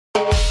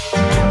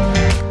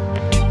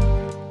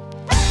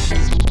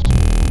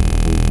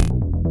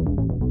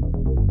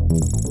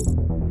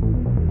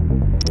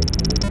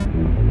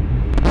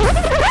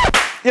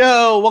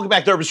Yo, welcome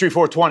back to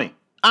Herbistry420.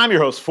 I'm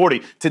your host,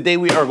 40. Today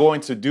we are going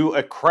to do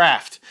a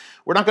craft.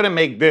 We're not going to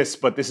make this,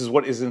 but this is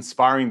what is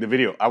inspiring the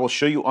video. I will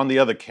show you on the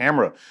other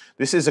camera.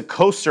 This is a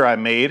coaster I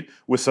made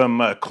with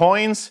some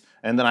coins,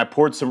 and then I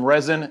poured some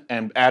resin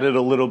and added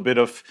a little bit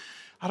of,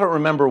 I don't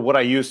remember what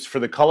I used for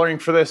the coloring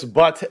for this,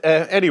 but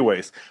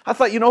anyways, I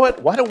thought, you know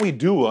what? Why don't we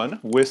do one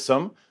with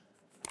some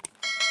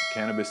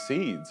cannabis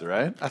seeds,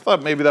 right? I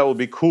thought maybe that would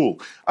be cool.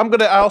 I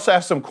also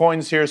have some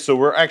coins here, so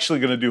we're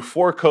actually gonna do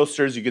 4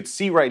 coasters. You can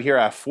see right here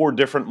I have 4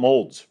 different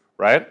molds,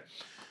 right?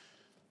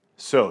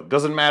 So it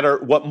doesn't matter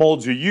what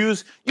molds you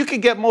use. You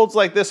can get molds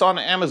like this on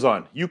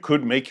Amazon. You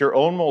could make your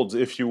own molds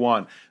if you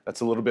want.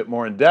 That's a little bit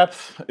more in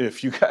depth.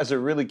 If you guys are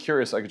really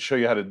curious, I could show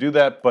you how to do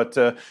that. But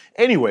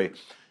anyway,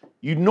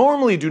 you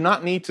normally do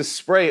not need to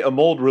spray a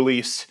mold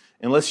release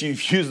unless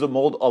you've used the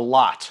mold a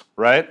lot,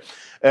 right?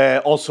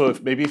 Also,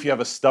 if you have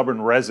a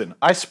stubborn resin.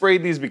 I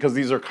sprayed these because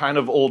these are kind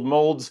of old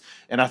molds,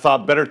 and I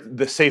thought better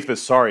the safe than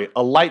sorry.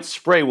 A light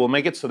spray will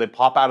make it so they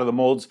pop out of the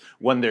molds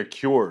when they're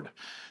cured.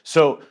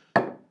 So,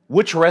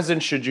 which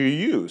resin should you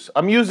use?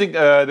 I'm using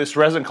this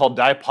resin called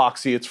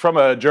Dipoxy. It's from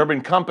a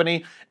German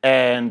company,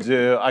 and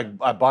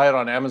I buy it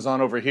on Amazon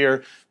over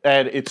here,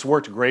 and it's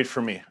worked great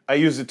for me. I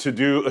use it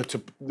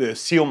to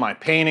seal my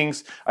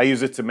paintings. I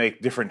use it to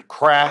make different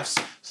crafts,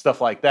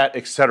 stuff like that,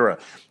 etc.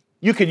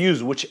 You could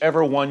use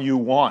whichever one you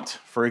want.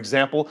 For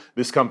example,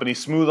 this company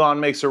Smooth On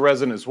makes a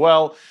resin as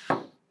well.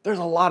 There's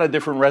a lot of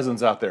different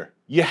resins out there.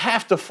 You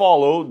have to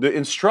follow the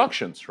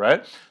instructions,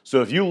 right?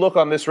 So if you look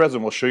on this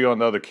resin, we'll show you on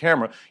the other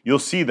camera, you'll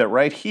see that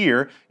right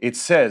here, it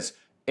says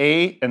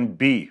A and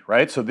B,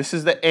 right? So this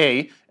is the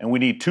A, and we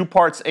need 2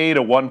 parts A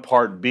to 1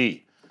 part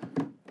B.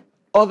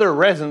 Other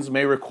resins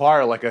may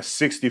require like a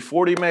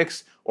 60-40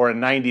 mix or a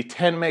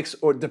 90-10 mix,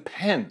 or it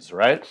depends,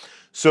 right?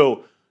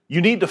 So you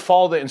need to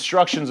follow the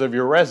instructions of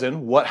your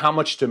resin, how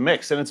much to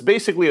mix, and it's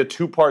basically a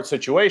 2-part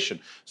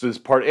situation. So this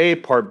part A,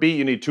 part B,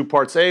 you need 2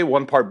 parts A,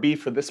 1 part B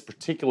for this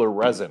particular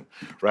resin,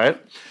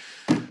 right?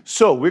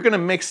 So we're gonna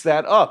mix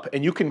that up,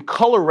 and you can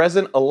color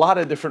resin a lot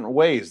of different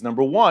ways.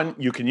 Number 1,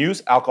 you can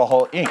use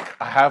alcohol ink.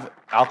 I have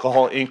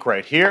alcohol ink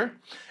right here,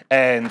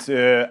 and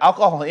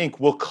alcohol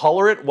ink will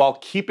color it while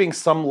keeping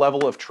some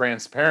level of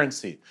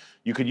transparency.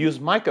 You could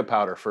use mica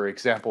powder, for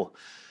example.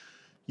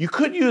 You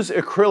could use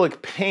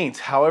acrylic paint,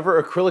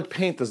 however, acrylic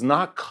paint does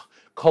not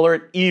color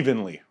it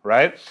evenly,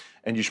 right?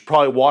 And you should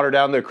probably water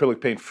down the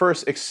acrylic paint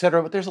first,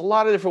 etc. But there's a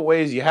lot of different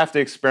ways you have to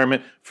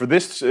experiment. For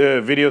this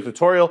video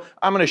tutorial,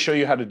 I'm gonna show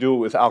you how to do it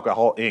with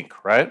alcohol ink,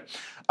 right?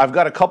 I've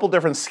got a couple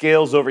different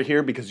scales over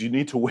here because you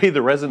need to weigh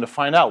the resin to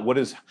find out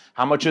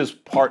how much is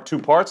 2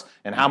 parts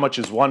and how much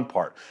is 1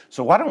 part.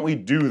 So why don't we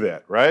do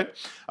that, right?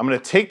 I'm gonna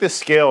take this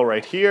scale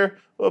right here.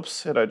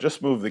 Oops, and I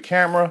just moved the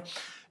camera.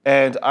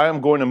 And I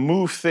am going to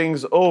move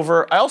things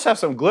over. I also have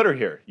some glitter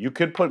here. You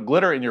could put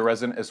glitter in your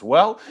resin as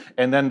well,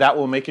 and then that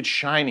will make it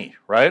shiny,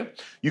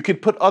 right? You could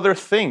put other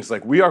things,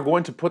 like we are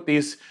going to put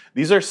these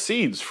are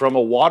seeds from a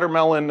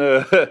watermelon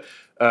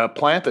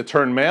plant that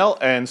turned male,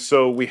 and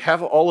so we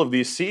have all of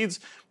these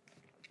seeds,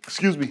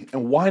 excuse me,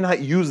 and why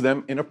not use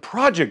them in a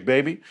project,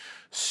 baby?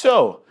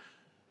 So,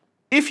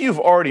 if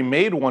you've already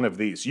made one of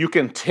these, you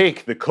can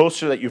take the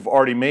coaster that you've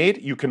already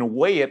made, you can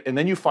weigh it, and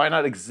then you find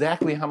out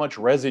exactly how much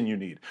resin you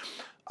need.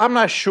 I'm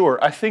not sure.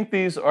 I think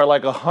these are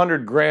like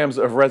 100 grams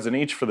of resin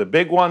each for the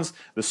big ones.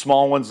 The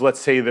small ones, let's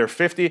say they're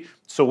 50.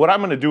 So what I'm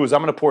going to do is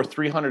I'm going to pour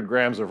 300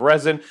 grams of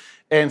resin,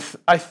 and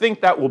I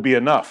think that will be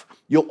enough.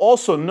 You'll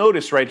also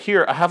notice right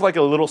here, I have like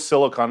a little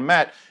silicone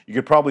mat. You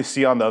could probably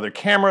see on the other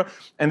camera,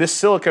 and this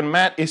silicone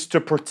mat is to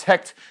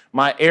protect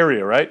my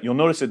area, right? You'll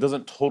notice it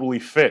doesn't totally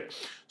fit.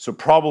 So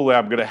probably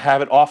I'm going to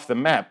have it off the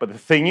mat. But the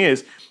thing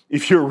is,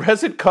 if your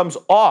resin comes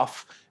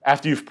off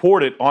after you've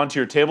poured it onto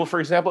your table, for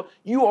example,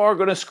 you are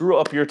going to screw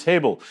up your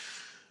table.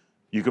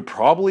 You could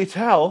probably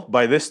tell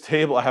by this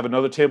table, I have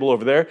another table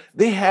over there,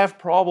 they have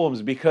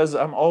problems because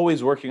I'm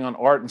always working on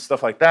art and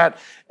stuff like that,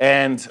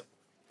 and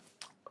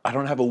I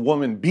don't have a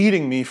woman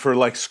beating me for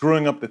like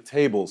screwing up the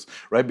tables,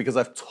 right? Because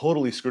I've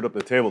totally screwed up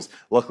the tables.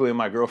 Luckily,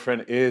 my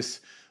girlfriend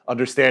is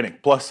understanding.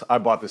 Plus, I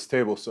bought this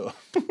table, so.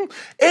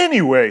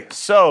 Anyway,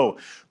 so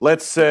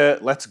let's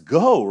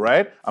go,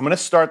 right? I'm gonna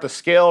start the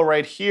scale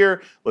right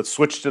here. Let's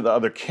switch to the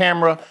other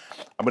camera.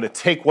 I'm gonna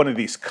take one of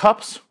these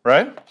cups,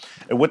 right?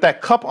 And with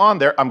that cup on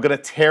there, I'm gonna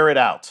tear it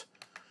out.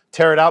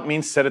 Tear it out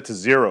means set it to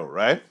 0,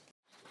 right?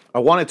 I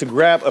wanted to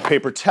grab a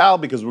paper towel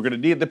because we're going to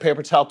need the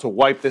paper towel to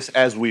wipe this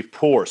as we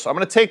pour. So I'm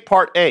going to take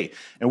part A,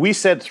 and we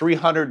said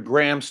 300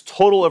 grams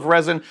total of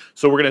resin,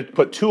 so we're going to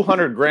put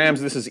 200 grams,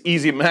 this is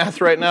easy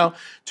math right now,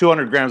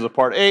 200 grams of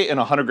part A and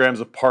 100 grams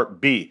of part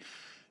B.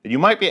 And you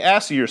might be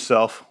asking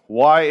yourself,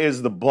 why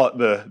is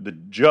the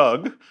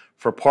jug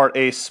for part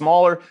A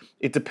smaller?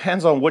 It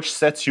depends on which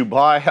sets you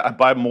buy. I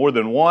buy more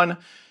than one,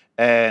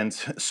 and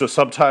so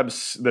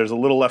sometimes there's a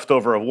little left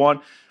over of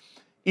one,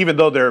 even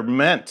though they're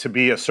meant to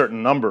be a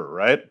certain number,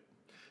 right?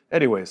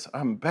 Anyways,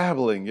 I'm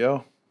babbling,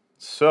 yo.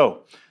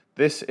 So,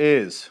 this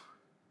is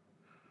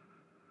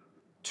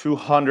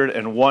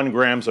 201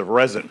 grams of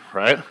resin,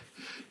 right?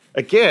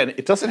 Again,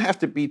 it doesn't have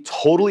to be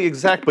totally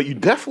exact, but you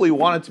definitely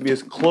want it to be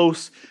as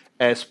close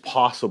as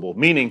possible,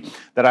 meaning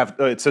that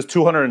it says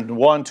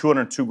 201,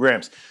 202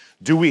 grams.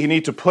 Do we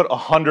need to put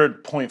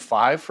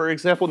 100.5, for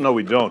example? No,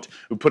 we don't.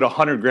 We put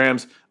 100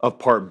 grams of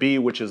part B,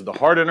 which is the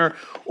hardener,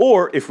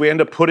 or if we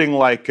end up putting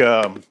like,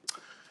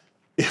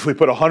 if we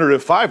put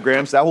 105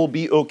 grams, that will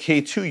be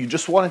okay too. You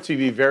just want it to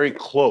be very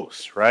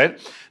close, right?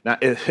 Now,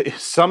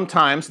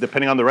 sometimes,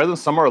 depending on the resin,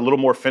 some are a little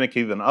more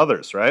finicky than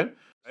others, right?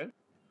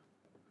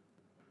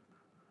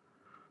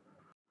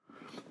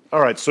 All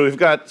right, so we've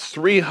got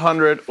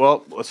 300,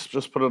 well, let's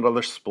just put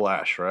another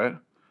splash, right?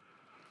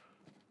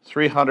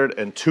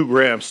 302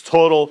 grams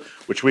total,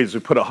 which means we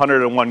put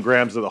 101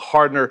 grams of the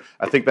hardener.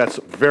 I think that's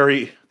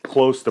very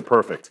close to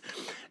perfect.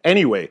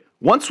 Anyway,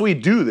 once we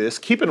do this,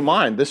 keep in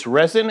mind, this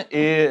resin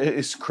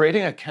is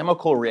creating a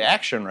chemical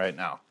reaction right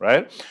now,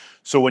 right?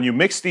 So when you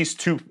mix these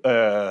two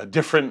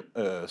different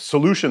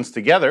solutions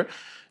together,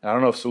 I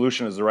don't know if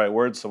solution is the right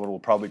word, someone will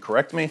probably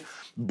correct me,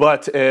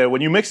 but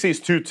when you mix these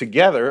two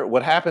together,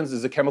 what happens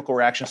is a chemical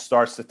reaction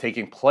starts to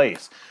taking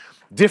place.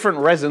 Different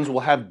resins will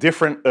have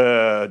different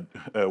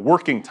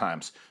working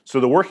times. So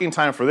the working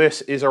time for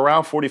this is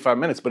around 45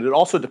 minutes, but it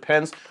also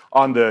depends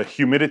on the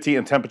humidity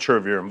and temperature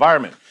of your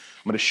environment.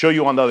 I'm going to show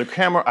you on the other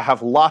camera. I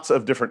have lots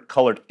of different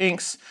colored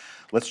inks.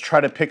 Let's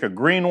try to pick a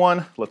green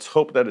one. Let's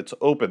hope that it's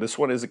open. This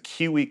one is a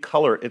kiwi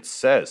color, it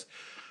says.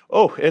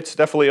 Oh, it's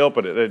definitely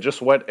open. It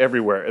just went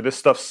everywhere. And this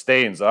stuff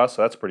stains, so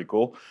that's pretty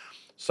cool.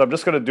 So I'm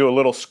just going to do a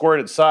little squirt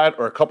inside,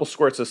 or a couple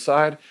squirts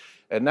aside.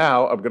 And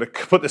now I'm going to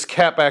put this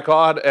cap back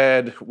on,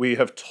 and we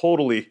have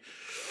totally,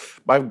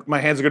 my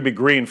hands are going to be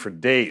green for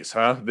days,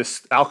 huh?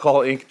 This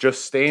alcohol ink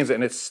just stains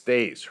and it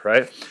stays,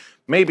 right?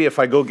 Maybe if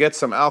I go get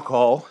some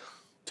alcohol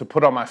to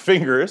put on my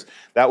fingers,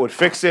 that would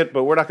fix it,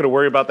 but we're not going to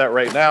worry about that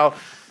right now.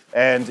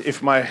 And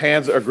if my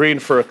hands are green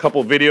for a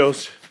couple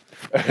videos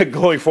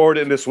going forward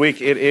in this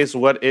week, it is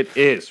what it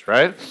is,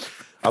 right?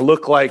 I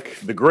look like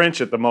the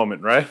Grinch at the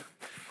moment, right?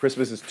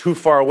 Christmas is too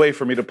far away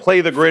for me to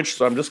play the Grinch,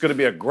 so I'm just going to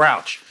be a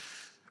grouch.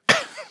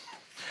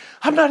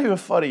 I'm not even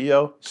funny,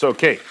 yo. So,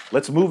 okay,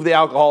 let's move the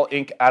alcohol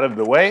ink out of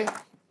the way.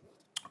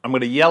 I'm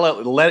going to yell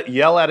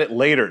at it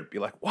later. Be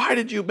like, why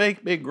did you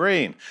make me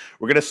green?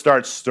 We're going to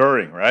start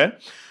stirring,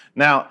 right?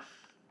 Now,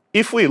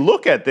 if we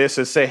look at this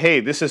and say,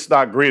 hey, this is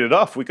not green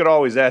enough, we could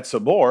always add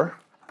some more.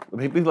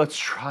 Maybe let's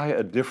try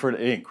a different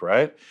ink,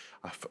 right?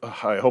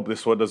 I hope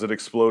this one doesn't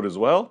explode as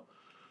well.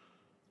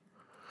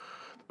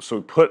 So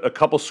we put a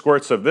couple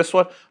squirts of this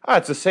one.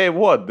 It's the same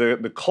one,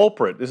 the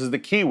culprit. This is the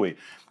kiwi.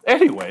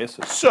 Anyways,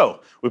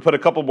 so we put a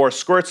couple more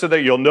squirts in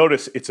there. You'll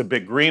notice it's a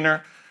bit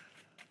greener.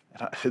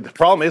 The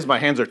problem is my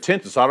hands are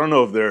tinted, so I don't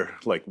know if they're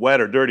like wet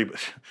or dirty.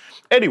 But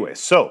anyway,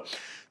 so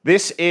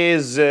this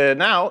is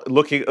now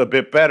looking a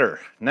bit better.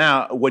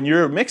 Now, when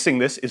you're mixing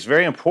this, it's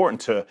very important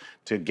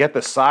to get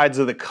the sides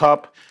of the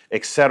cup,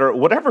 etc.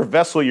 Whatever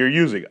vessel you're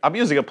using. I'm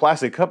using a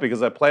plastic cup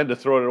because I plan to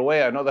throw it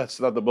away. I know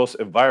that's not the most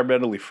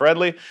environmentally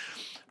friendly,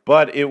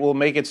 but it will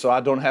make it so I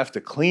don't have to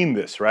clean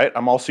this, right?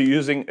 I'm also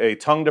using a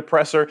tongue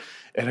depressor,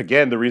 and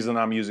again, the reason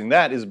I'm using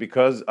that is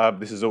because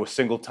this is a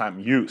single-time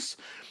use.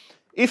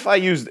 If I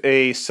used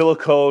a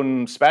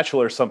silicone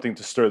spatula or something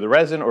to stir the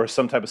resin, or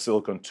some type of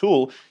silicone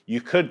tool,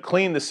 you could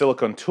clean the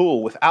silicone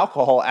tool with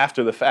alcohol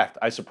after the fact,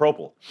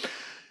 isopropyl.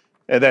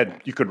 And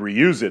then you could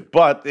reuse it,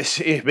 but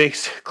it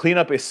makes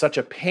cleanup is such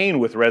a pain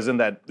with resin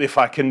that if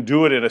I can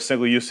do it in a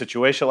single-use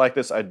situation like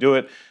this, I do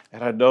it.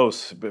 And I know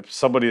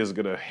somebody is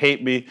going to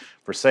hate me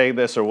for saying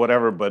this or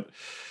whatever, but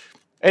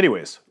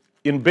anyways,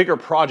 in bigger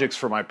projects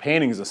for my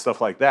paintings and stuff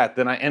like that,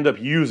 then I end up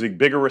using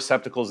bigger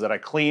receptacles that I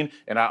clean,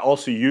 and I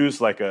also use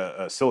like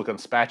a silicone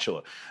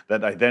spatula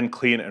that I then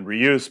clean and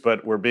reuse,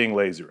 but we're being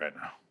lazy right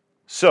now.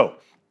 So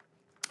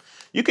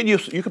you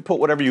can put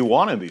whatever you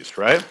want in these,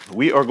 right?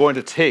 We are going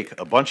to take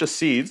a bunch of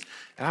seeds,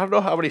 and I don't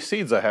know how many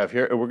seeds I have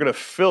here, and we're going to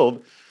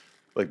fill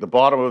like the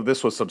bottom of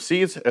this with some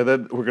seeds, and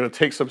then we're going to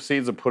take some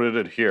seeds and put it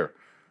in here,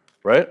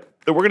 right?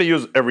 And we're going to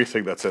use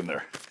everything that's in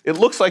there. It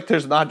looks like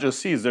there's not just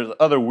seeds, there's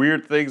other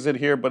weird things in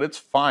here, but it's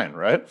fine,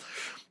 right?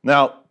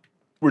 Now,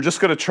 we're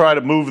just going to try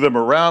to move them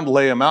around,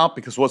 lay them out,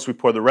 because once we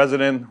pour the resin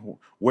in,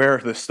 where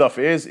the stuff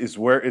is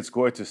where it's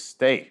going to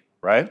stay,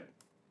 right?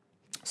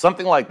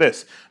 Something like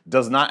this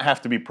does not have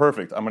to be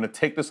perfect. I'm going to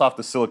take this off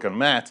the silicone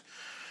mat.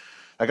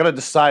 I got to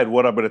decide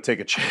what I'm going to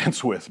take a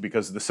chance with,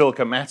 because the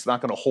silicone mat's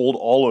not going to hold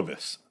all of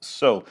this.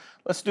 So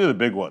let's do the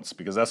big ones,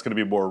 because that's going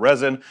to be more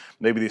resin.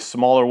 Maybe these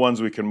smaller ones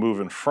we can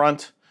move in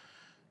front.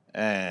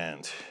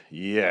 And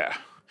yeah.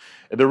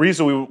 And the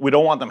reason we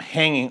don't want them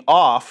hanging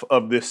off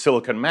of this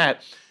silicone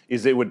mat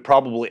is it would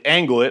probably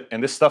angle it,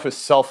 and this stuff is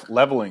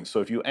self-leveling.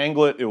 So if you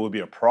angle it, it will be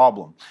a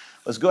problem.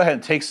 Let's go ahead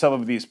and take some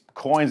of these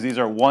coins. These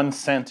are 1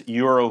 cent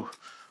euro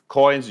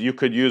coins. You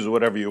could use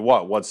whatever you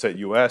want. 1 cent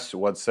US,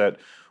 1 cent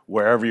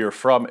wherever you're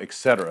from,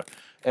 etc.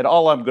 And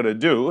all I'm going to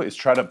do is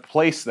try to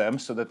place them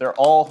so that they're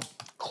all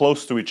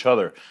close to each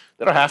other.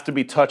 They don't have to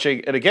be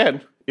touching. And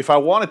again, if I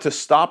wanted to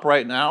stop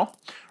right now,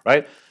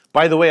 right?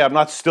 By the way, I'm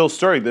not still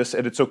stirring this,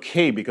 and it's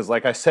okay because,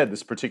 like I said,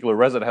 this particular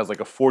resin has like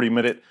a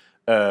 40-minute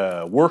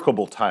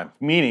workable time,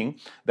 meaning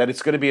that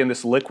it's going to be in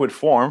this liquid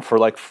form for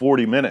like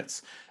 40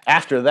 minutes.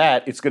 After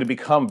that, it's going to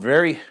become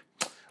very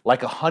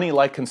like a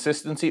honey-like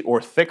consistency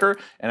or thicker,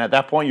 and at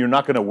that point, you're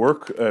not going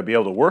to be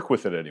able to work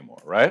with it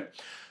anymore, right?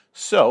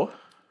 So,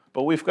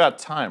 but we've got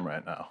time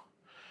right now.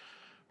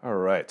 All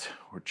right,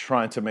 we're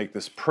trying to make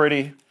this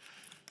pretty,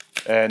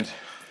 and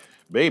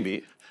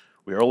maybe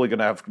we're only going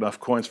to have enough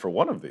coins for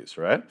one of these,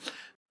 right?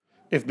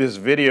 If this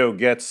video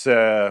gets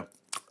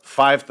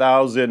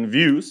 5,000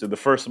 views in the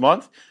first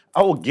month,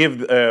 I will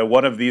give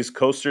one of these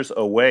coasters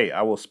away.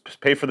 I will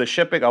pay for the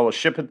shipping. I will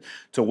ship it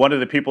to one of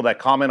the people that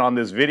comment on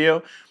this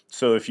video.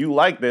 So if you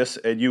like this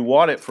and you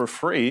want it for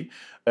free,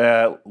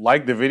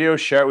 like the video,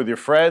 share it with your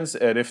friends,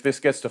 and if this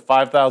gets to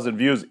 5,000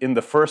 views in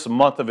the first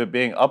month of it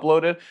being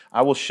uploaded,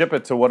 I will ship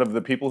it to one of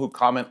the people who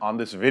comment on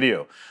this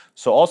video.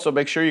 So also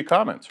make sure you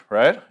comment,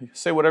 right?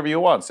 Say whatever you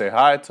want. Say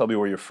hi, tell me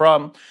where you're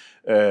from,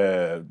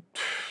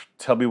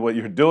 tell me what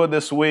you're doing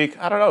this week.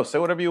 I don't know, say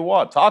whatever you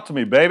want. Talk to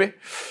me, baby.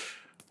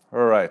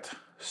 All right,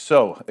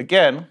 so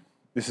again,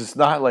 this is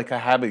not like I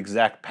have an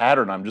exact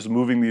pattern. I'm just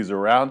moving these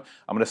around.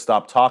 I'm gonna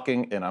stop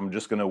talking and I'm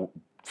just gonna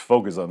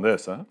focus on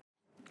this, huh?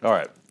 All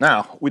right,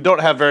 now, we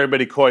don't have very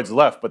many coins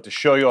left, but to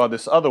show you on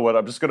this other one,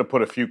 I'm just gonna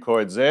put a few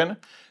coins in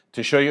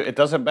to show you it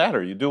doesn't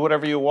matter. You do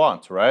whatever you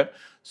want, right?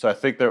 So I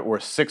think there were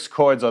 6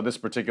 coins on this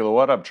particular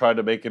one. I'm trying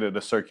to make it in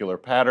a circular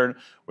pattern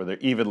where they're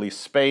evenly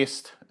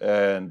spaced,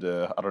 and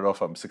I don't know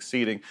if I'm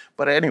succeeding,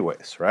 but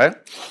anyways, right?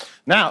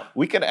 Now,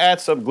 we can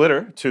add some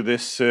glitter to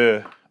this.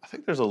 I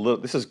think there's a little,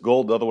 this is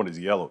gold, the other one is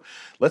yellow.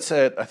 Let's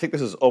add, I think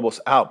this is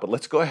almost out, but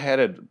let's go ahead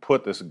and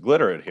put this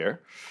glitter in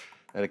here.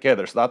 And again,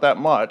 there's not that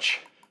much,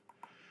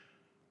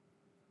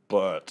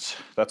 but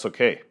that's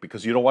okay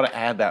because you don't want to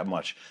add that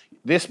much.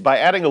 This, by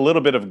adding a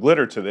little bit of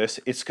glitter to this,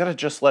 it's going to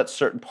just let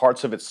certain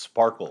parts of it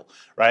sparkle,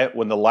 right?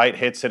 When the light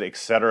hits it,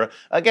 etc.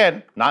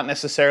 Again, not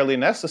necessarily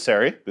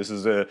necessary. This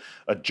is a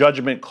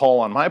judgment call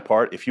on my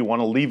part. If you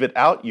want to leave it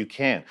out, you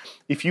can.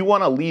 If you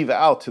want to leave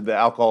out the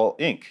alcohol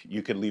ink,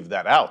 you could leave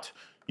that out.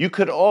 You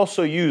could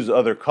also use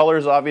other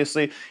colors,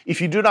 obviously.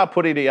 If you do not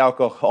put any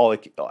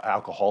alcoholic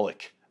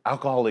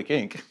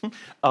ink,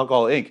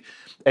 alcohol ink,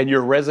 and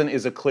your resin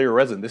is a clear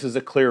resin. This is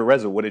a clear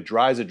resin. When it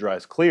dries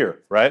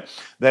clear, right?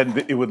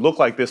 Then it would look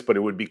like this, but it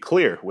would be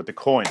clear with the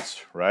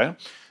coins, right?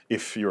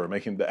 If you were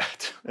making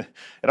that.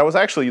 And I was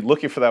actually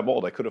looking for that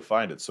mold. I couldn't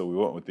find it, so we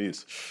went with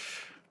these.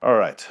 All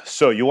right,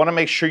 so you want to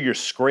make sure you're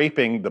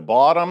scraping the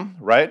bottom,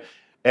 right?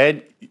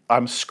 And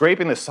I'm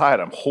scraping the side.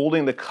 I'm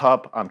holding the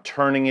cup. I'm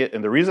turning it.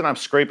 And the reason I'm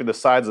scraping the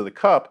sides of the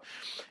cup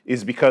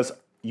is because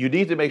you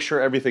need to make sure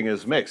everything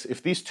is mixed.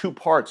 If these two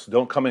parts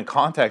don't come in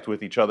contact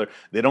with each other,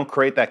 they don't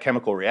create that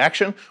chemical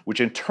reaction, which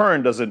in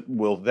turn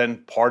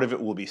part of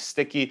it will be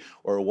sticky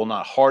or it will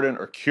not harden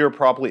or cure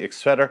properly,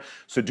 etc.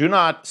 So do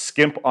not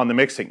skimp on the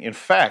mixing. In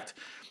fact,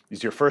 this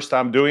is your first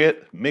time doing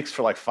it, mix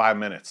for like 5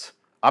 minutes.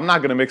 I'm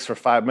not gonna mix for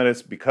 5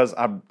 minutes because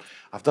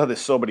I've done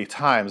this so many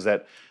times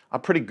that I'm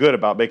pretty good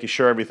about making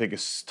sure everything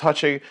is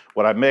touching.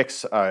 When I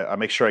mix, I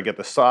make sure I get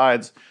the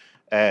sides,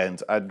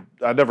 and I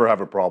never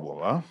have a problem,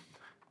 huh?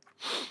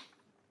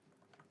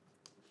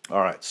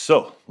 All right,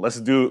 so let's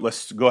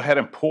go ahead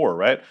and pour,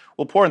 right?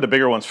 We'll pour in the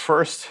bigger ones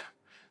first,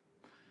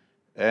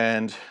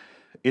 and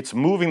it's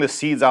moving the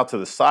seeds out to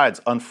the sides,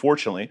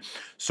 unfortunately.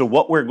 So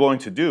what we're going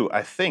to do,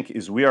 I think,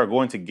 is we are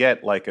going to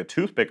get like a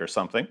toothpick or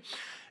something,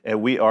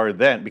 and we are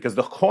then, because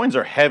the coins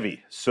are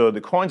heavy, so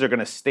the coins are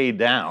gonna stay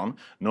down,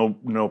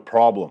 no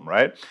problem,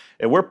 right?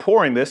 And we're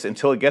pouring this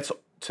until it gets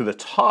to the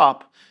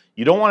top.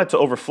 You don't want it to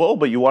overflow,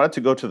 but you want it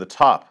to go to the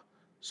top.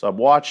 So I'm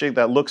watching,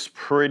 that looks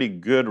pretty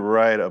good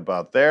right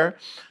about there.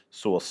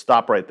 So we'll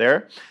stop right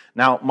there.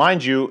 Now,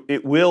 mind you,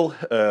 it will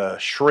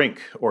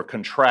shrink or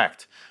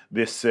contract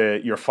this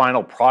your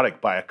final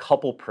product by a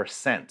couple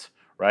 %,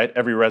 right?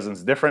 Every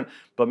resin's different,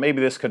 but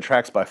maybe this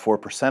contracts by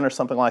 4% or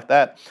something like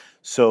that.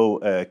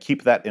 So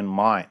keep that in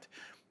mind.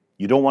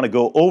 You don't want to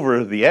go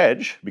over the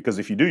edge, because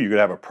if you do, you're going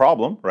to have a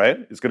problem, right?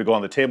 It's going to go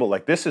on the table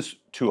like this is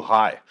too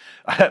high.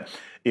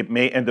 It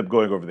may end up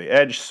going over the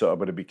edge, so I'm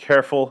going to be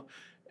careful.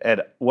 And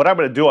what I'm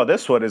going to do on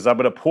this one is I'm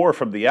going to pour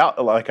from the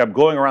out, like I'm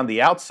going around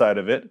the outside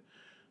of it,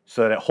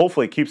 so that it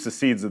hopefully keeps the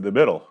seeds in the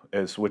middle,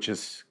 it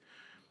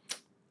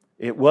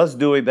was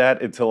doing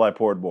that until I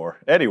poured more.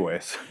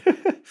 Anyways.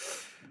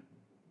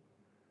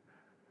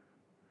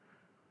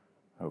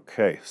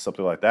 Okay,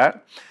 something like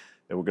that.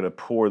 And we're going to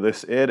pour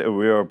this in, and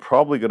we are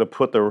probably going to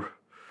put the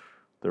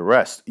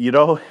rest. You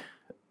know,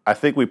 I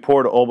think we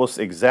poured almost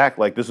exact,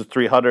 like this is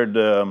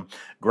 300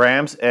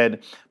 grams, and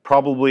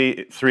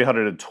probably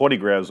 320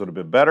 grams would have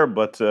been better,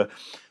 but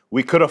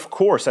we could, of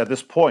course, at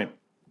this point,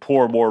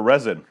 pour more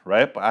resin,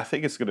 right? But I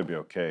think it's going to be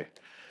okay,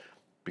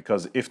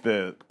 because if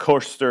the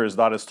coaster is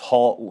not as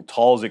tall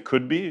as it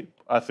could be,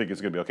 I think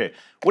it's going to be okay.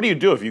 What do you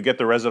do if you get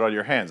the resin on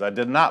your hands? I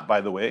did not,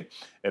 by the way,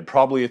 and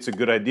probably it's a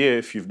good idea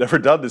if you've never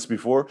done this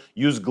before,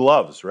 use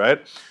gloves,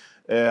 right?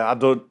 I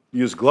don't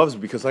use gloves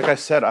because, like I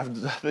said,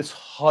 I've done this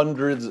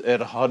hundreds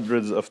and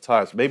hundreds of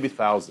times, maybe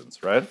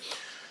thousands, right?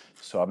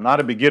 So I'm not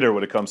a beginner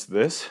when it comes to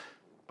this,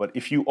 but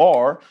if you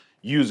are,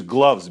 use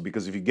gloves,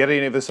 because if you get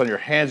any of this on your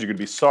hands, you're gonna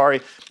be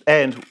sorry.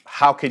 And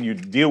how can you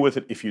deal with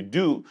it if you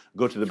do?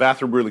 Go to the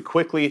bathroom really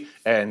quickly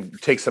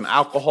and take some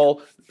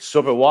alcohol.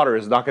 Soap and water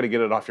is not gonna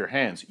get it off your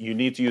hands. You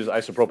need to use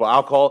isopropyl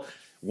alcohol.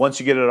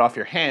 Once you get it off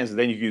your hands,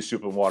 then you can use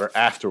soap and water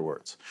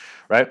afterwards,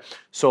 right?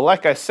 So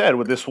like I said,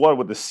 with this one,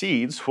 with the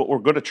seeds, what we're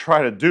gonna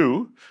try to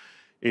do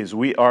is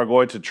we are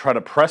going to try to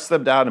press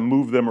them down and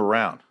move them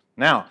around.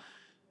 Now,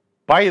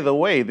 by the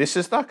way, this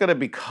is not gonna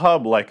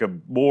become like a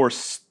more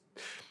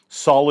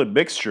solid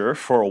mixture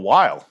for a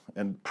while.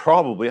 And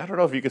probably, I don't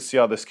know if you can see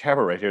on this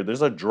camera right here,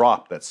 there's a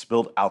drop that's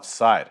spilled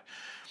outside.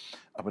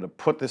 I'm gonna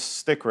put this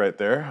stick right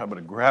there. I'm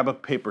gonna grab a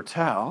paper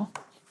towel.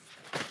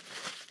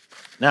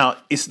 Now,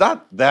 it's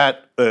not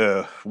that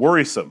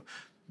worrisome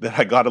that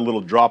I got a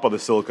little drop on the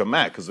silicone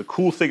mat, because the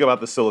cool thing about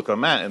the silicone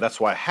mat, and that's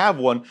why I have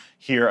one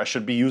here, I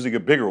should be using a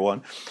bigger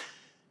one,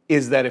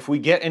 is that if we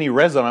get any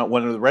resin on it,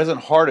 when the resin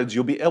hardens,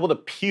 you'll be able to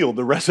peel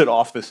the resin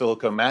off the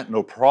silicone mat,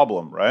 no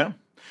problem, right?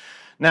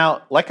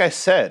 Now, like I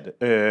said,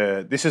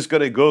 this is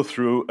gonna go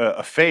through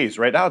a phase.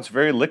 Right now it's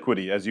very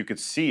liquidy, as you can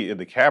see in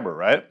the camera,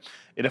 right?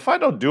 And if I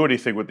don't do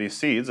anything with these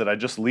seeds and I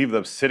just leave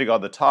them sitting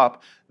on the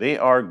top, they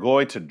are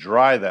going to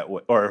dry that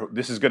way, or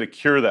this is gonna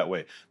cure that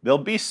way. They'll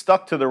be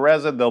stuck to the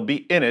resin, they'll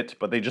be in it,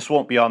 but they just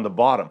won't be on the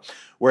bottom.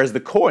 Whereas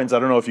the coins, I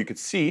don't know if you could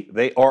see,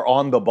 they are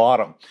on the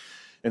bottom.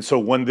 And so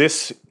when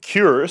this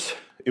cures,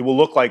 it will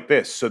look like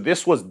this. So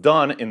this was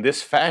done in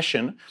this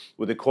fashion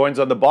with the coins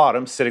on the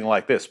bottom sitting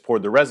like this.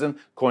 Poured the resin,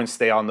 coins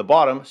stay on the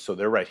bottom, so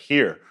they're right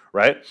here,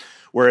 right?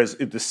 Whereas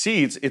if the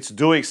seeds, it's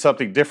doing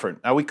something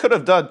different. Now we could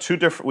have done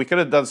we could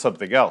have done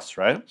something else,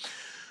 right?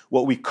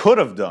 What we could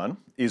have done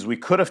is we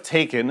could have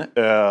taken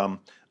a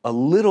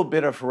little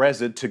bit of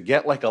resin to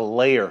get like a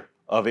layer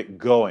of it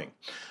going.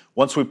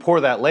 Once we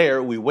pour that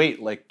layer, we wait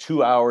like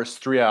 2 hours,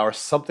 3 hours,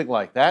 something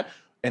like that.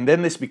 And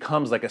then this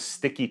becomes like a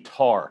sticky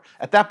tar.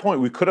 At that point,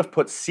 we could have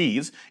put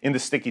seeds in the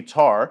sticky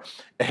tar,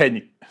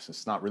 and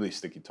it's not really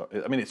sticky tar.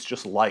 I mean, it's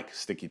just like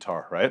sticky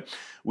tar, right?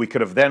 We could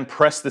have then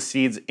pressed the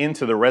seeds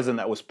into the resin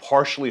that was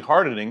partially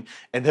hardening,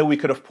 and then we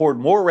could have poured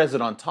more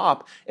resin on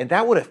top, and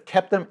that would have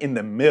kept them in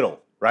the middle,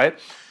 right?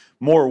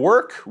 More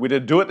work. We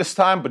didn't do it this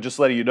time, but just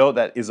letting you know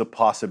that is a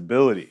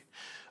possibility.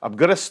 I'm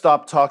gonna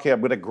stop talking.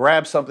 I'm gonna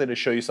grab something to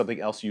show you something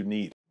else you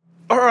need.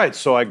 All right,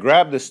 so I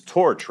grabbed this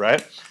torch,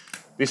 right?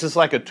 This is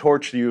like a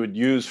torch you would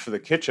use for the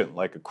kitchen,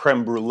 like a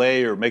creme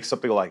brulee or make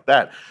something like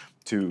that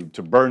to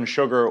burn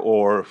sugar,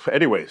 or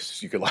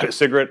anyways, you can light a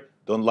cigarette,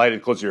 don't light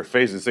it close to your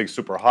face, this thing's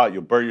super hot,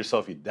 you'll burn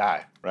yourself, you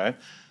die, right?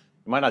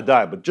 You might not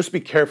die, but just be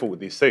careful with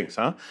these things,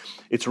 huh?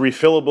 It's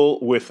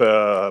refillable with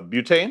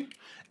butane,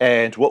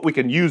 and what we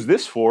can use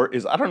this for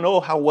is, I don't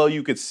know how well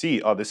you could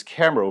see on this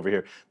camera over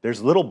here,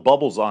 there's little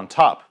bubbles on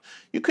top.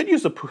 You could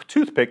use a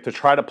toothpick to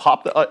try to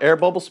pop the air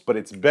bubbles, but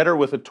it's better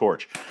with a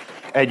torch.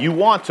 And you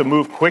want to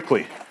move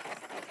quickly.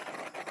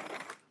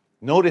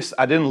 Notice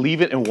I didn't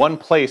leave it in one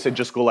place and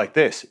just go like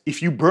this.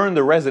 If you burn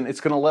the resin,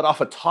 it's gonna let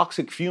off a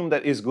toxic fume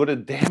that is gonna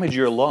damage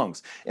your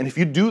lungs. And if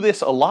you do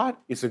this a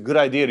lot, it's a good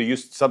idea to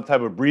use some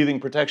type of breathing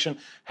protection,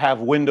 have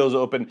windows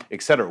open,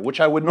 etc., which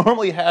I would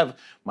normally have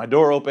my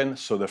door open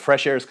so the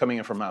fresh air is coming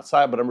in from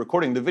outside, but I'm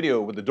recording the video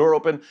with the door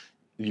open,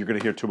 you're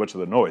gonna hear too much of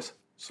the noise.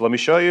 So let me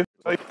show you.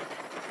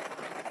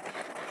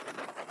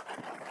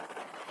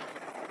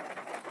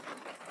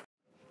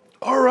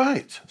 All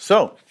right,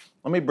 so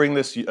let me bring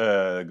this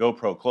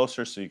GoPro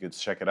closer so you can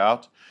check it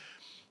out.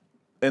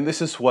 And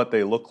this is what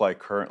they look like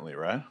currently,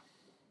 right?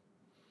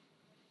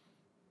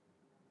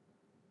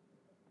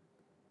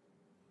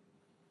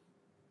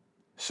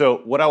 So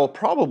what I will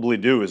probably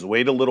do is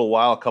wait a little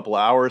while, a couple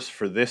hours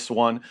for this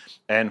one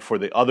and for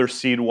the other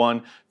seed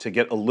one to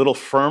get a little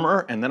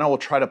firmer, and then I will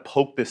try to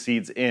poke the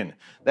seeds in.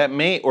 That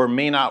may or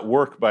may not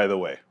work, by the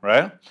way,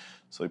 right?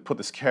 So we put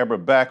this camera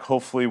back,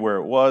 hopefully where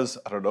it was.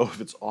 I don't know if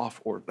it's off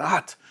or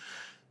not.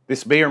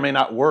 This may or may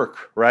not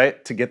work,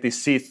 right? To get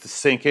these seeds to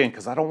sink in,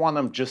 because I don't want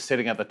them just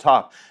sitting at the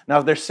top. Now,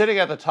 if they're sitting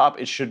at the top,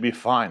 it should be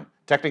fine.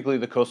 Technically,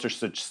 the coaster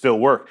should still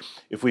work.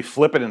 If we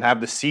flip it and have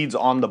the seeds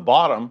on the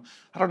bottom,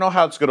 I don't know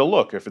how it's gonna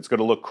look, if it's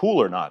gonna look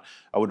cool or not.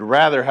 I would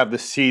rather have the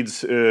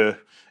seeds in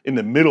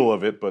the middle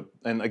of it,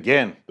 and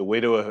again, the way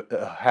to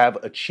have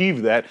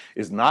achieved that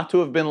is not to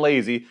have been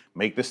lazy,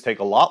 make this take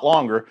a lot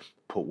longer,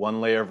 put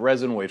one layer of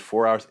resin, wait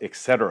 4 hours,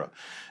 etc.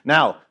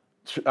 Now,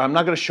 I'm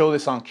not going to show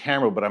this on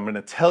camera, but I'm going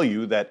to tell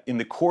you that in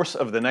the course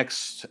of the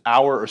next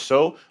hour or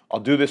so, I'll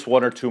do this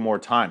 1 or 2 more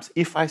times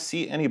if I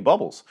see any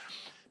bubbles.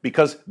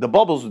 Because the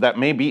bubbles that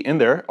may be in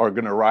there are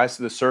going to rise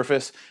to the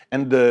surface,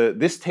 and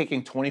this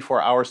taking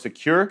 24 hours to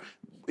cure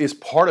is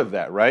part of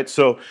that, right?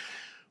 So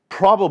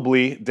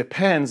probably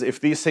depends if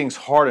these things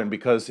harden,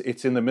 because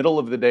it's in the middle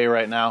of the day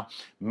right now.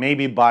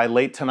 Maybe by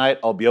late tonight,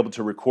 I'll be able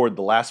to record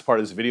the last part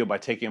of this video by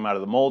taking them out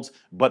of the molds,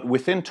 but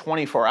within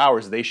 24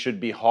 hours, they should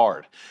be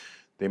hard.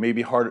 They may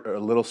be hard a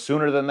little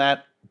sooner than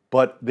that,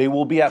 but they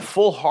will be at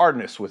full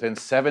hardness within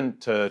 7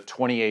 to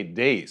 28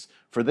 days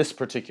for this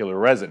particular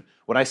resin.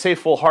 When I say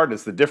full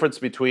hardness, the difference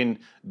between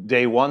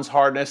day 1's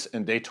hardness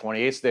and day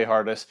 28's day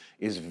hardness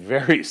is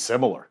very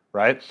similar,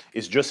 right?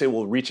 It's just it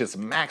will reach its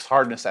max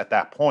hardness at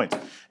that point.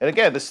 And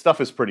again, this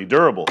stuff is pretty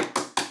durable.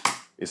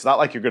 It's not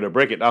like you're gonna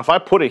break it. Now, if I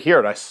put it here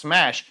and I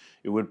smash,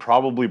 it would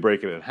probably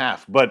break it in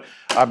half. But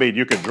I mean,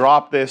 you could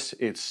drop this,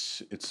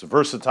 it's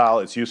versatile,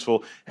 it's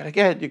useful. And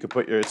again, you could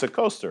put it's a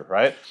coaster,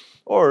 right?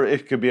 Or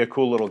it could be a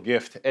cool little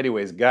gift.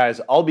 Anyways, guys,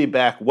 I'll be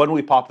back when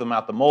we pop them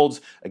out the molds.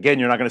 Again,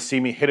 you're not gonna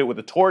see me hit it with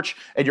a torch,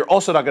 and you're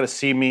also not gonna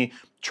see me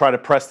try to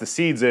press the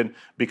seeds in,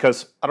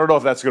 because I don't know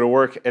if that's gonna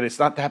work, and it's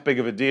not that big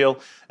of a deal.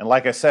 And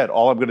like I said,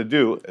 all I'm gonna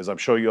do, as I'm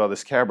showing you on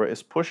this camera,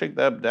 is pushing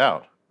them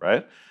down,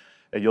 right?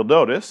 And you'll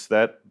notice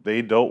that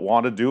they don't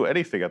want to do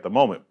anything at the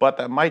moment, but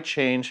that might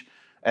change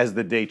as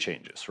the day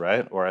changes,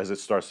 right? Or as it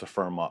starts to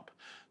firm up.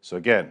 So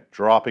again,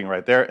 dropping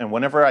right there. And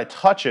whenever I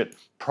touch it,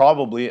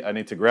 probably I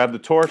need to grab the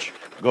torch,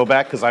 go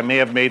back, because I may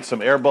have made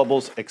some air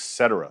bubbles,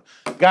 etc.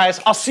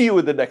 Guys, I'll see you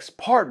in the next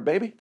part,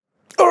 baby.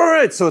 All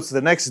right, so it's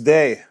the next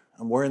day.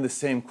 I'm wearing the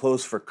same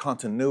clothes for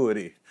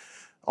continuity.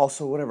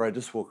 Also, whatever, I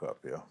just woke up,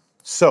 yo.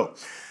 So,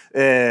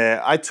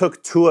 I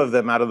took 2 of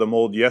them out of the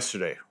mold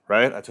yesterday,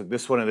 right? I took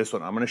this one and this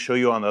one. I'm gonna show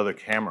you on the other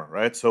camera,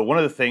 right? So one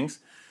of the things,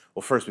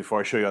 well, first, before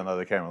I show you on the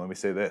other camera, let me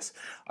say this.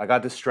 I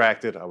got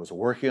distracted, I was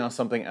working on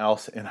something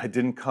else, and I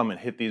didn't come and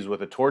hit these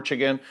with a torch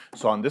again.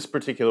 So on this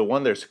particular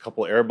one, there's a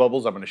couple air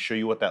bubbles. I'm gonna show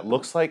you what that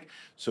looks like.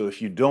 So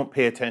if you don't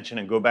pay attention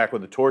and go back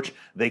with the torch,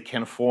 they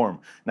can form.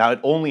 Now, it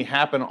only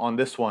happened on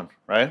this one,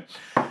 right?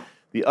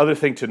 The other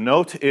thing to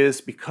note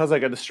is, because I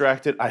got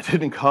distracted, I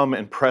didn't come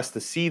and press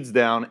the seeds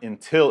down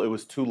until it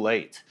was too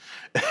late.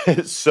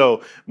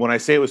 So when I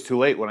say it was too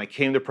late, when I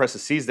came to press the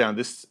seeds down,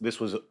 this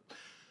was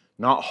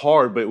not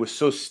hard, but it was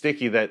so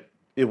sticky that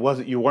you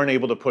weren't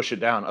able to push it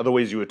down.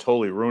 Otherwise, you would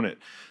totally ruin it.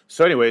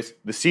 So anyways,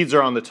 the seeds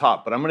are on the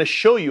top, but I'm gonna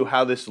show you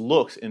how this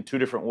looks in 2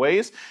 different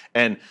ways.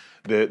 And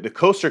the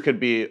coaster could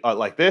be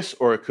like this,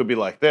 or it could be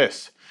like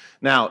this.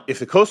 Now, if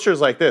the coaster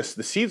is like this,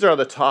 the seeds are on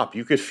the top,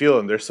 you could feel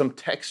them, there's some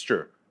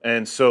texture.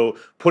 And so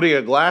putting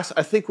a glass,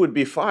 I think, would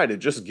be fine. It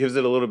just gives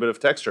it a little bit of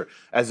texture,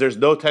 as there's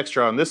no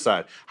texture on this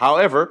side.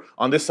 However,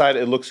 on this side,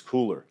 it looks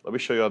cooler. Let me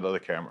show you on the other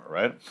camera,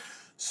 right?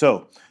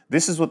 So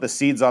this is what the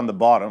seeds on the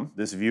bottom,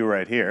 this view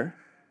right here.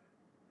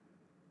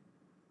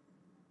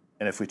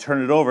 And if we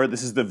turn it over,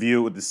 this is the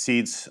view with the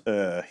seeds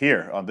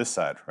here on this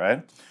side,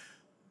 right?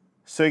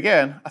 So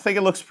again, I think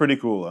it looks pretty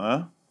cool,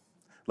 huh?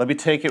 Let me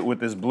take it with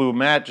this blue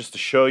mat just to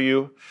show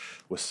you,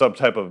 with some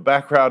type of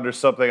background or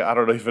something. I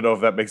don't even know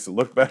if that makes it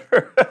look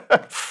better.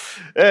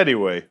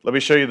 Anyway, let me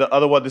show you the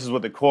other one. This is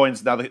with the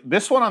coins. Now,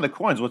 this one on the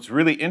coins, what's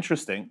really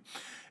interesting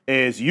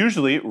is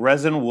usually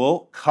resin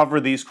will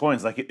cover these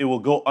coins, like it will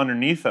go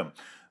underneath them.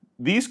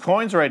 These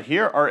coins right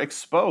here are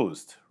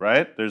exposed,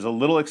 right? There's a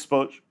little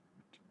exposure,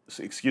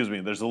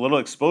 there's a little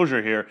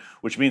exposure here,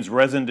 which means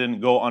resin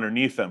didn't go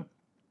underneath them.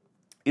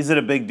 Is it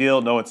a big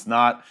deal? No, it's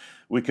not.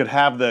 We could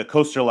have the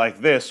coaster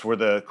like this, where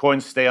the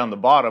coins stay on the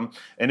bottom,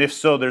 and if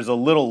so, there's a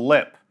little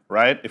lip,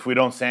 right, if we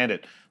don't sand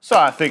it. So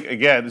I think,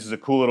 again, this is a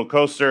cool little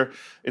coaster.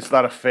 It's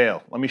not a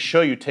fail. Let me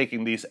show you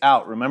taking these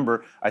out.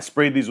 Remember, I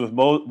sprayed these with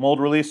mold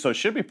release, so it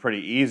should be pretty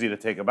easy to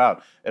take them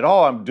out. And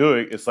all I'm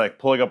doing is like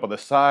pulling up on the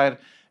side,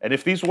 and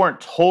if these weren't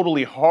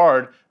totally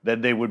hard,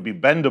 then they would be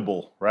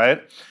bendable,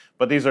 right?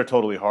 But these are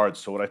totally hard,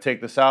 so when I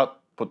take this out,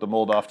 put the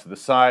mold off to the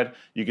side,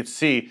 you can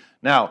see,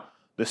 now,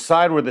 the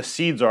side where the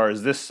seeds are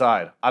is this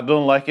side. I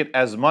don't like it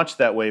as much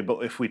that way,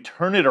 but if we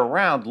turn it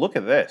around, look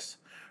at this,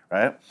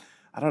 right?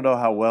 I don't know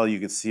how well you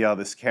can see on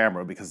this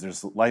camera because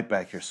there's light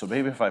back here. So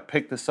maybe if I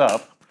pick this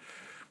up,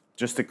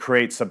 just to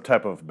create some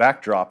type of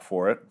backdrop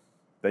for it,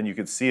 then you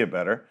can see it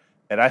better.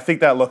 And I think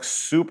that looks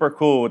super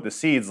cool with the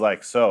seeds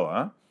like so,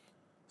 huh?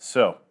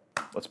 So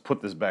let's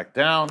put this back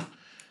down.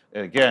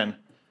 And again,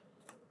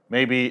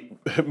 maybe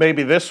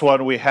this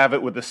one we have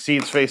it with the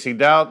seeds facing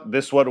down.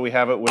 This one we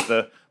have it with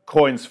the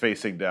coins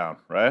facing down,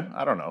 right?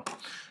 I don't know.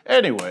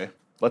 Anyway,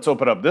 let's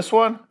open up this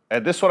one.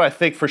 And this one I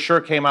think for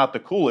sure came out the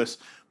coolest.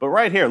 But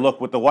right here,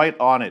 look, with the white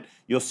on it,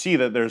 you'll see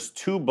that there's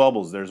 2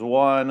 bubbles. There's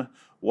one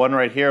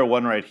right here,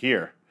 one right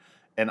here.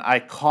 And I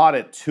caught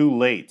it too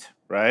late,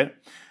 right?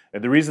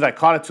 And the reason I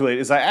caught it too late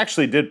is I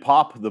actually did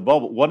pop the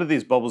bubble. One of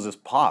these bubbles is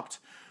popped.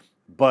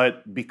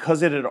 But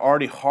because it had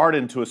already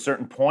hardened to a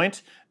certain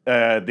point,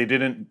 it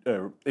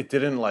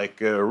didn't like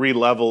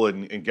re-level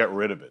and get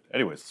rid of it.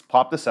 Anyways, let's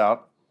pop this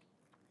out.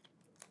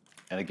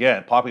 And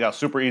again, popping out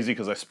super easy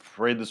because I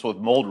sprayed this with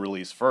mold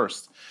release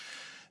first.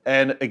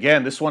 And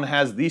again, this one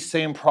has the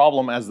same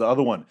problem as the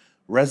other one.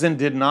 Resin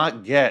did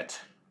not get,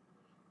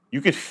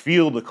 you could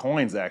feel the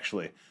coins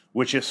actually,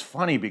 which is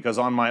funny because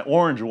on my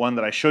orange one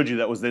that I showed you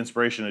that was the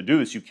inspiration to do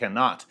this, you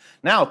cannot.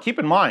 Now, keep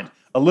in mind,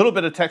 a little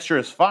bit of texture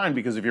is fine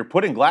because if you're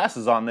putting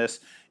glasses on this,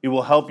 it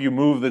will help you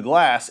move the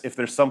glass if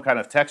there's some kind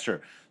of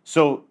texture.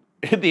 So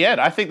in the end,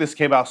 I think this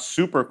came out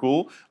super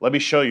cool. Let me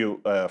show you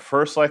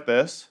first like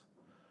this.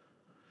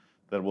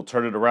 Then we'll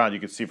turn it around. You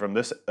can see from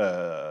this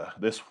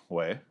this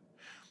way.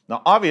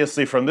 Now,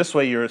 obviously, from this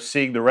way, you're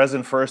seeing the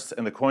resin first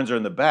and the coins are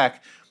in the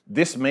back.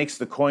 This makes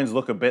the coins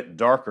look a bit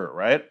darker,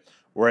 right?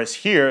 Whereas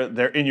here,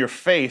 they're in your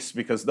face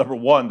because, number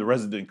one, the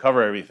resin didn't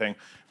cover everything.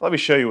 Let me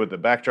show you with the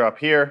backdrop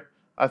here.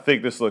 I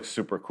think this looks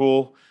super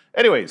cool.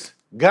 Anyways,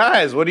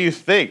 guys, what do you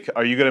think?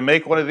 Are you gonna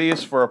make one of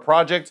these for a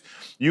project?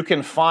 You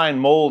can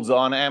find molds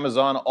on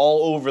Amazon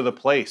all over the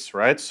place,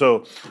 right?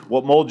 So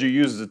what mold you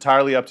use is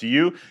entirely up to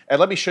you. And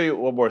let me show you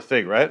one more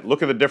thing, right?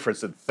 Look at the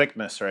difference in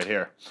thickness right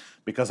here.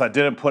 Because I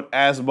didn't put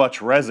as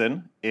much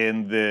resin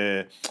in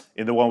the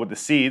one with the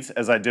seeds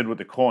as I did with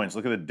the coins.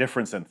 Look at the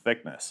difference in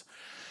thickness.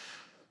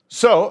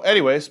 So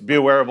anyways, be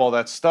aware of all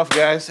that stuff,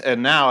 guys.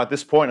 And now at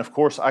this point, of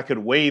course, I could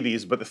weigh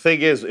these. But the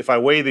thing is, if I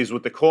weigh these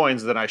with the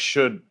coins, then I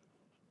should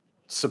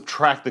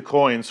subtract the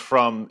coins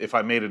from if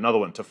I made another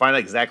one to find out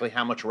exactly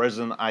how much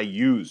resin I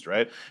used,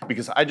 right?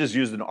 Because I just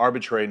used an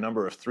arbitrary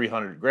number of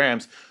 300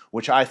 grams,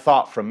 which I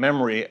thought from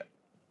memory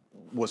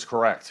was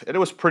correct. And it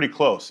was pretty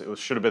close. It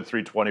should have been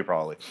 320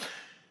 probably.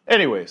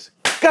 Anyways,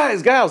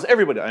 guys, gals,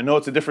 everybody, I know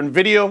it's a different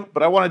video,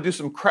 but I want to do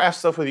some craft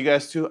stuff with you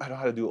guys too. I know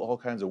how to do all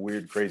kinds of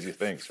weird, crazy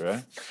things,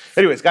 right?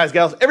 Anyways, guys,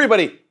 gals,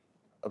 everybody,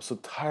 I'm so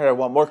tired. I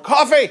want more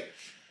coffee.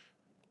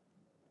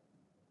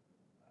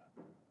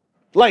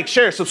 Like,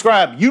 share,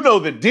 subscribe. You know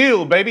the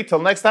deal, baby. Till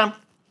next time.